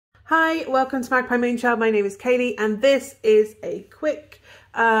Hi, welcome to Magpie Moonchild. My name is Kayleigh and this is a quick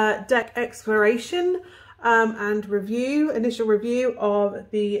deck exploration and initial review of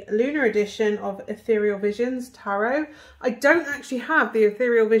the Lunar edition of Ethereal Visions Tarot. I don't actually have the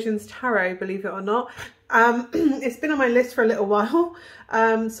Ethereal Visions Tarot, believe it or not. It's been on my list for a little while.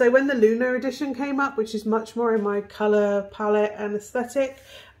 So when the Lunar edition came up, which is much more in my colour palette and aesthetic,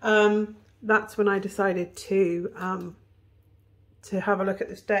 that's when I decided to have a look at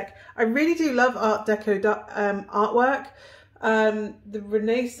this deck. I really do love Art Deco artwork. The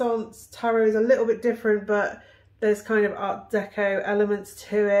Renaissance Tarot is a little bit different, but there's kind of Art Deco elements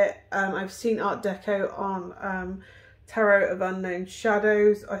to it. I've seen Art Deco on Tarot of Unknown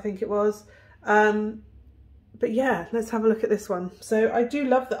Shadows, I think it was. But yeah, let's have a look at this one. So I do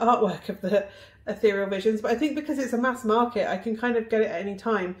love the artwork of the Ethereal Visions, but I think because it's a mass market, I can kind of get it at any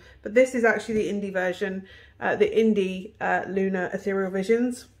time. But this is actually the indie version, the indie Lunar Ethereal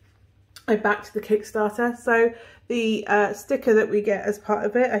Visions. I backed the Kickstarter. So the sticker that we get as part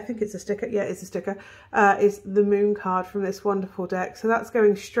of it, I think it's a sticker, yeah, it's a sticker, is the moon card from this wonderful deck. So that's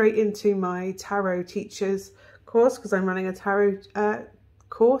going straight into my tarot teachers course, because I'm running a tarot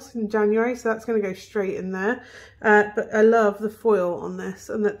course in January, so that's going to go straight in there. But I love the foil on this,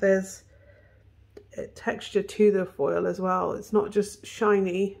 and that there's texture to the foil as well. It's not just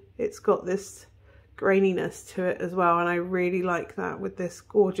shiny, it's got this graininess to it as well, and I really like that with this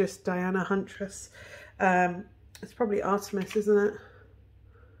gorgeous Diana Huntress. It's probably Artemis, isn't it,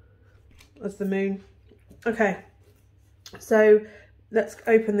 as the moon. Okay, so let's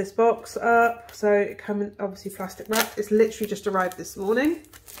open this box up. So it comes in obviously plastic wrap. It's literally just arrived this morning.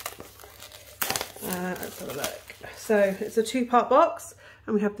 Let's have a look. So it's a two-part box,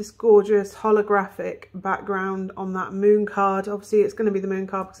 and we have this gorgeous holographic background on that moon card. Obviously it's going to be the moon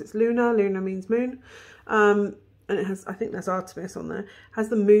card because it's lunar. Lunar means moon. And it has, I think there's Artemis on there. It has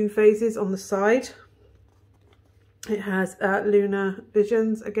the moon phases on the side. It has Lunar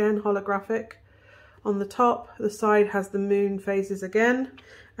Visions, again, holographic. On the top, the side has the moon phases again,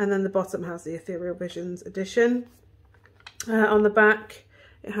 and then the bottom has the Ethereal Visions edition. On the back,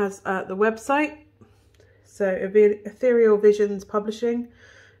 it has the website, so Ethereal Visions Publishing,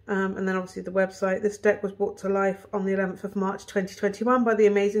 and then obviously the website. This deck was brought to life on the 11th of March 2021 by the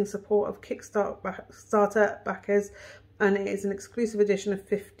amazing support of Kickstarter backers, and it is an exclusive edition of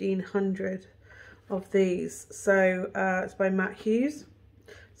 1,500 of these. So it's by Hughes.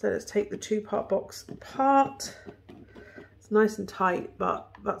 So let's take the two-part box apart. It's nice and tight,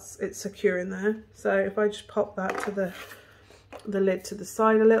 but it's secure in there. So if I just pop that to the lid to the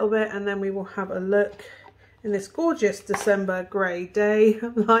side a little bit, and then we will have a look in this gorgeous December grey day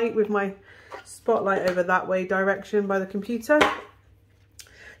light with my spotlight over that way direction by the computer.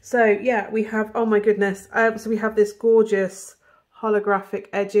 So yeah, we have, oh my goodness, so we have this gorgeous holographic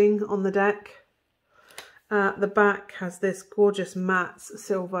edging on the deck. The back has this gorgeous matte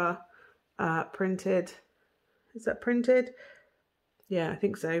silver printed, is that printed? Yeah, I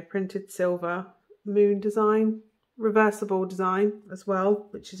think so, printed silver moon design, reversible design as well,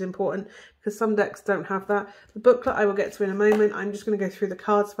 which is important because some decks don't have that. The booklet I will get to in a moment. I'm just going to go through the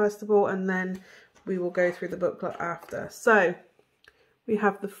cards first of all, and then we will go through the booklet after. So we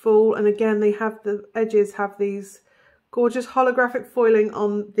have the full, and again they have the edges have these gorgeous holographic foiling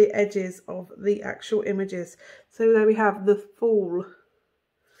on the edges of the actual images. So there we have the Fool.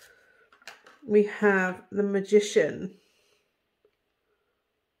 We have the Magician.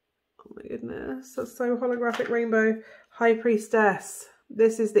 Oh my goodness, that's so holographic rainbow. High Priestess.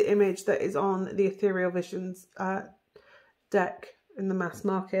 This is the image that is on the Ethereal Visions deck in the mass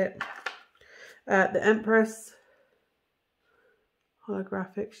market. The Empress.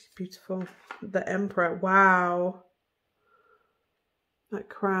 Holographic, she's beautiful. The Emperor, wow. That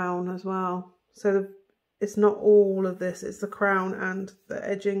crown as well. So it's not all of this, it's the crown and the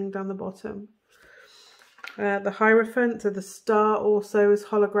edging down the bottom. The Hierophant, so the star also is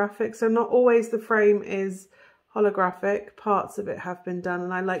holographic. So not always the frame is holographic. Parts of it have been done,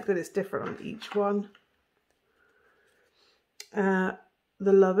 and I like that it's different on each one. The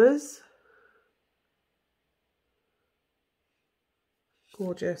Lovers.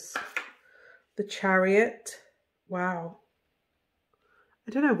 Gorgeous. The Chariot. Wow.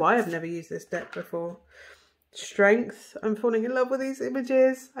 I don't know why I've never used this deck before. Strength. I'm falling in love with these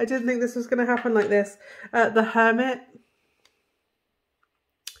images. I didn't think this was going to happen like this. The Hermit.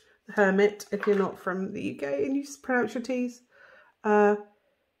 The Hermit, if you're not from the UK and you pronounce your T's.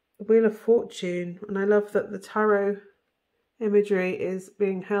 Wheel of Fortune. And I love that the tarot imagery is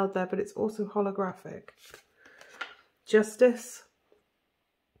being held there, but it's also holographic. Justice.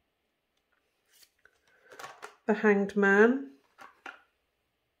 The Hanged Man.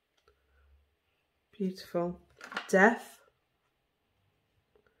 Beautiful. Death.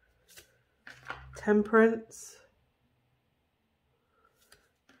 Temperance.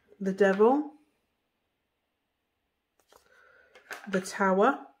 The Devil. The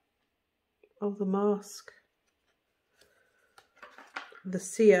Tower. Oh, the Mask. The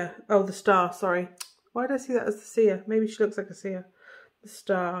Seer. Oh, the Star, sorry. Why did I see that as the Seer? Maybe she looks like a seer. The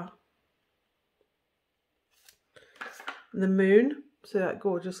Star. The Moon. So that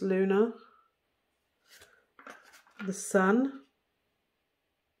gorgeous Luna. The Sun.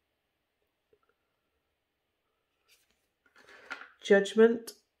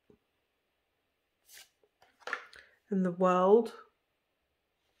 Judgment. And the World.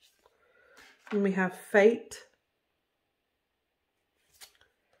 And we have Fate.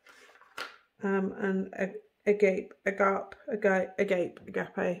 And agape.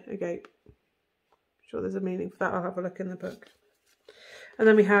 Sure there's a meaning for that. I'll have a look in the book. And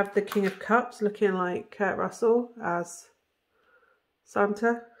then we have the King of Cups looking like Kurt Russell as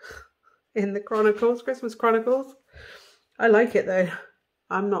Santa in the Chronicles, Christmas Chronicles. I like it though.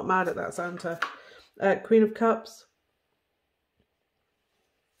 I'm not mad at that Santa. Queen of Cups.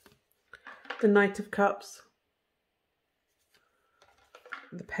 The Knight of Cups.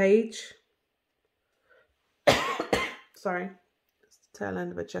 The Page. Sorry, it's the tail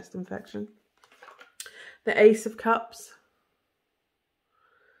end of a chest infection. The Ace of Cups.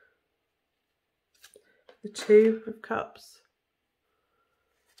 The Two of Cups.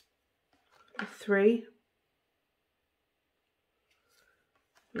 The Three.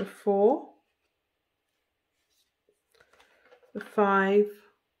 The Four. The Five.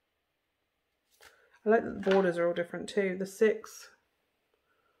 I like that the borders are all different too. The Six.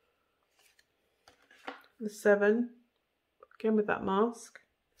 The Seven. Again with that mask.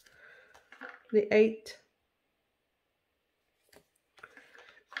 The Eight.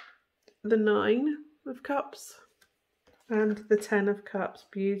 The Nine of Cups. And the 10 of Cups.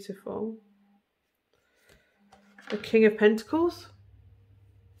 Beautiful. The King of Pentacles.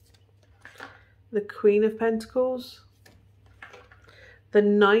 The Queen of Pentacles. The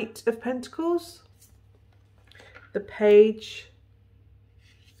Knight of Pentacles. The Page.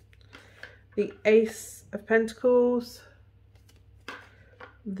 The Ace of Pentacles.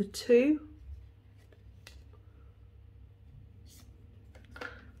 The Two.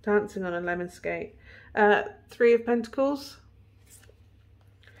 Dancing on a lemon skate. Three of Pentacles.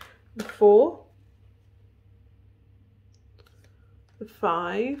 The Four. The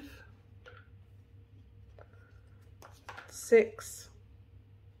Five. Six.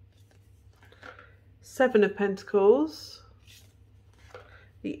 Seven of Pentacles.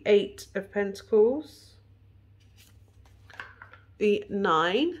 The Eight of Pentacles. The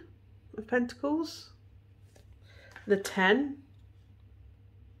Nine of Pentacles. The 10.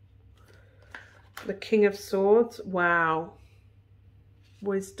 The King of Swords. Wow.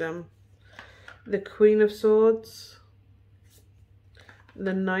 Wisdom. The Queen of Swords.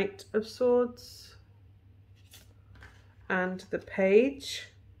 The Knight of Swords. And the Page.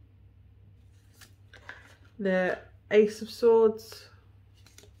 The Ace of Swords.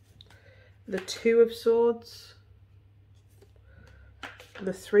 The Two of Swords.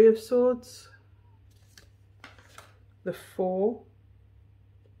 The Three of Swords. The Four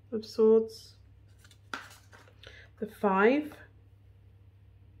of Swords. The Five.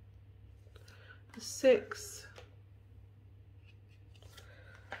 The Six.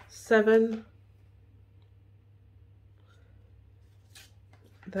 7.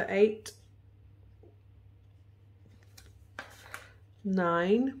 The 8.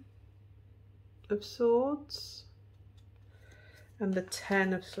 9 of Swords. And the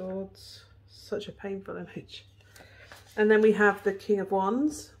 10 of Swords. Such a painful image. And then we have the King of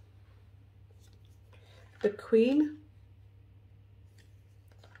Wands. The Queen.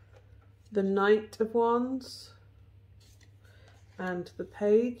 The Knight of Wands. And the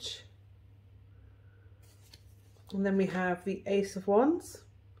Page. And then we have the Ace of Wands.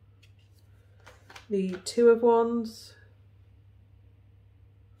 The Two of Wands.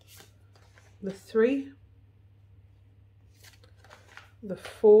 The 3. The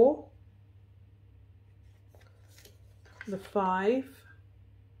 4. The 5.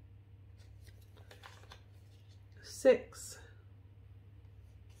 6.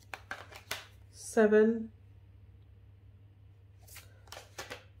 7.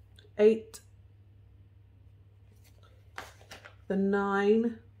 8. The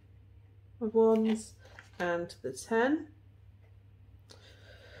 9 of Wands and the 10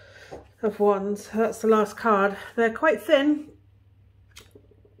 of Wands. That's the last card. They're quite thin.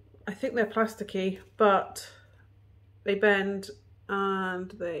 I think they're plasticky, but they bend and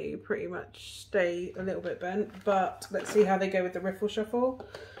they pretty much stay a little bit bent, but let's see how they go with the riffle shuffle.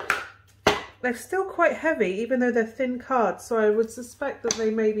 They're still quite heavy, even though they're thin cards, so I would suspect that they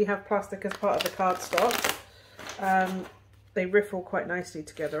maybe have plastic as part of the cardstock. They riffle quite nicely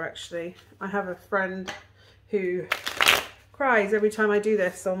together, actually. I have a friend who cries every time I do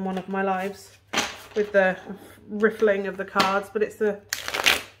this on one of my lives with the riffling of the cards, but it's a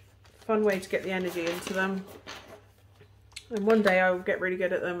fun way to get the energy into them. And one day I will get really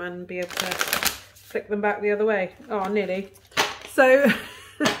good at them and be able to flick them back the other way. Oh, nearly. So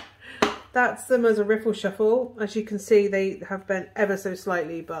that's them as a riffle shuffle. As you can see, they have bent ever so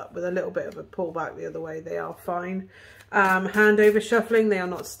slightly, but with a little bit of a pull back the other way, they are fine. Hand over shuffling, they are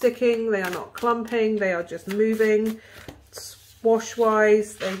not sticking, they are not clumping, they are just moving. Wash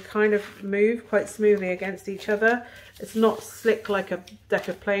wise, they kind of move quite smoothly against each other. It's not slick like a deck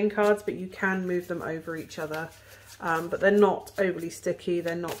of playing cards, but you can move them over each other. But they're not overly sticky,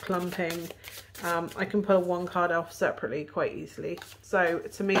 they're not clumping. I can pull one card off separately quite easily. So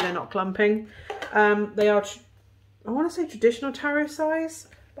to me, they're not clumping. They are, I want to say traditional tarot size,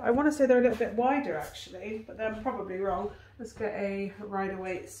 but I want to say they're a little bit wider actually, but they're probably wrong. Let's get a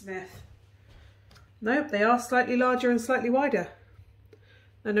Rider-Waite Smith. Nope, they are slightly larger and slightly wider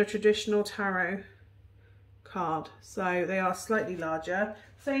than a traditional tarot card. So they are slightly larger,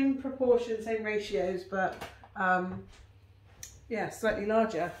 same proportion, same ratios, but yeah, slightly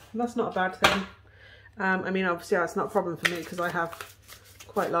larger. That's not a bad thing. I mean, obviously that's not a problem for me because I have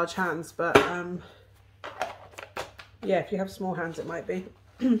quite large hands, but yeah, if you have small hands it might be.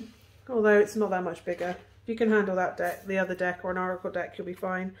 Although it's not that much bigger. If you can handle that deck, the other deck or an Oracle deck, you'll be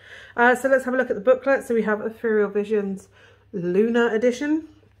fine. So let's have a look at the booklet. So we have Ethereal Visions Lunar Edition.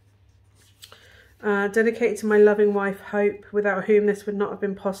 Dedicated to my loving wife, Hope, without whom this would not have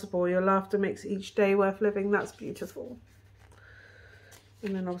been possible. Your laughter makes each day worth living. That's beautiful.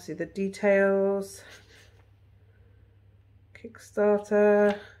 And then obviously the details.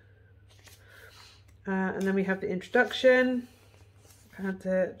 Kickstarter. And then we have the introduction.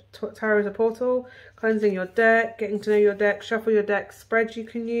 Tarot as a portal. Cleansing your deck. Getting to know your deck. Shuffle your deck. Spreads you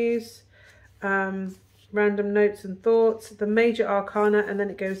can use. Random notes and thoughts, the major arcana, and then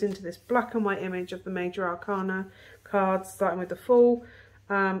it goes into this black and white image of the major arcana cards, starting with the Fool.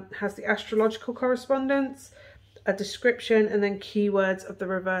 Has the astrological correspondence, a description, and then keywords of the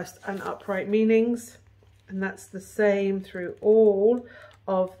reversed and upright meanings. And that's the same through all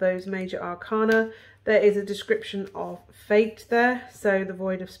of those major arcana. There is a description of fate there, so the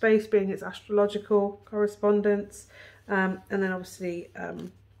void of space being its astrological correspondence, and then obviously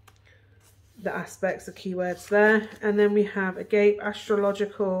the aspects, the keywords there. And then we have a gape,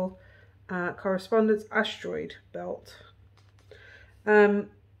 astrological correspondence, asteroid belt.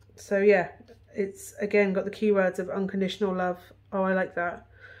 So yeah, it's again got the keywords of unconditional love. Oh, I like that.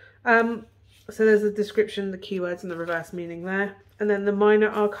 So there's a description, the keywords and the reverse meaning there. And then the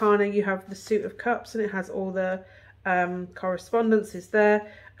minor arcana, you have the Suit of Cups, and it has all the correspondences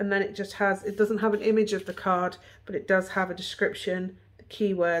there. And then it just has, it doesn't have an image of the card, but it does have a description,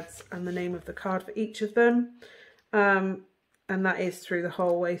 keywords, and the name of the card for each of them, and that is through the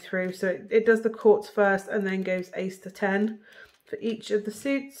whole way through. So it does the courts first and then goes ace to 10 for each of the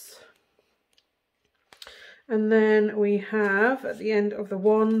suits. And then we have at the end of the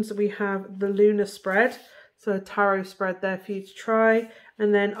wands, we have the lunar spread, so a tarot spread there for you to try.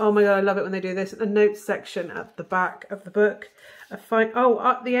 And then, oh my god, I love it when they do this, a notes section at the back of the book. At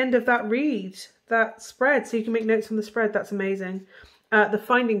the end of that read, that spread, so you can make notes on the spread. That's amazing. The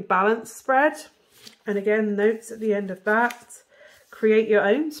Finding Balance spread, and again notes at the end of that. Create your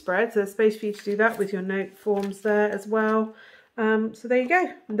own spread, so there's space for you to do that with your note forms there as well. So there you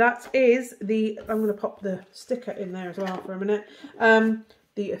go. That is the, I'm going to pop the sticker in there as well for a minute.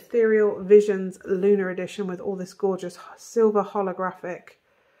 The Ethereal Visions Lunar Edition with all this gorgeous silver holographic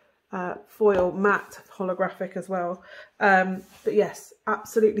foil, matte holographic as well. But yes,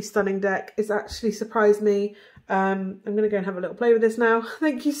 absolutely stunning deck. It's actually surprised me. I'm going to go and have a little play with this now.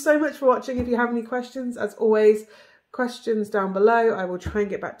 Thank you so much for watching. If you have any questions, as always, questions down below. I will try and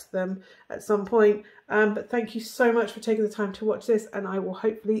get back to them at some point. But thank you so much for taking the time to watch this, and I will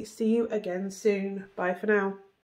hopefully see you again soon. Bye for now.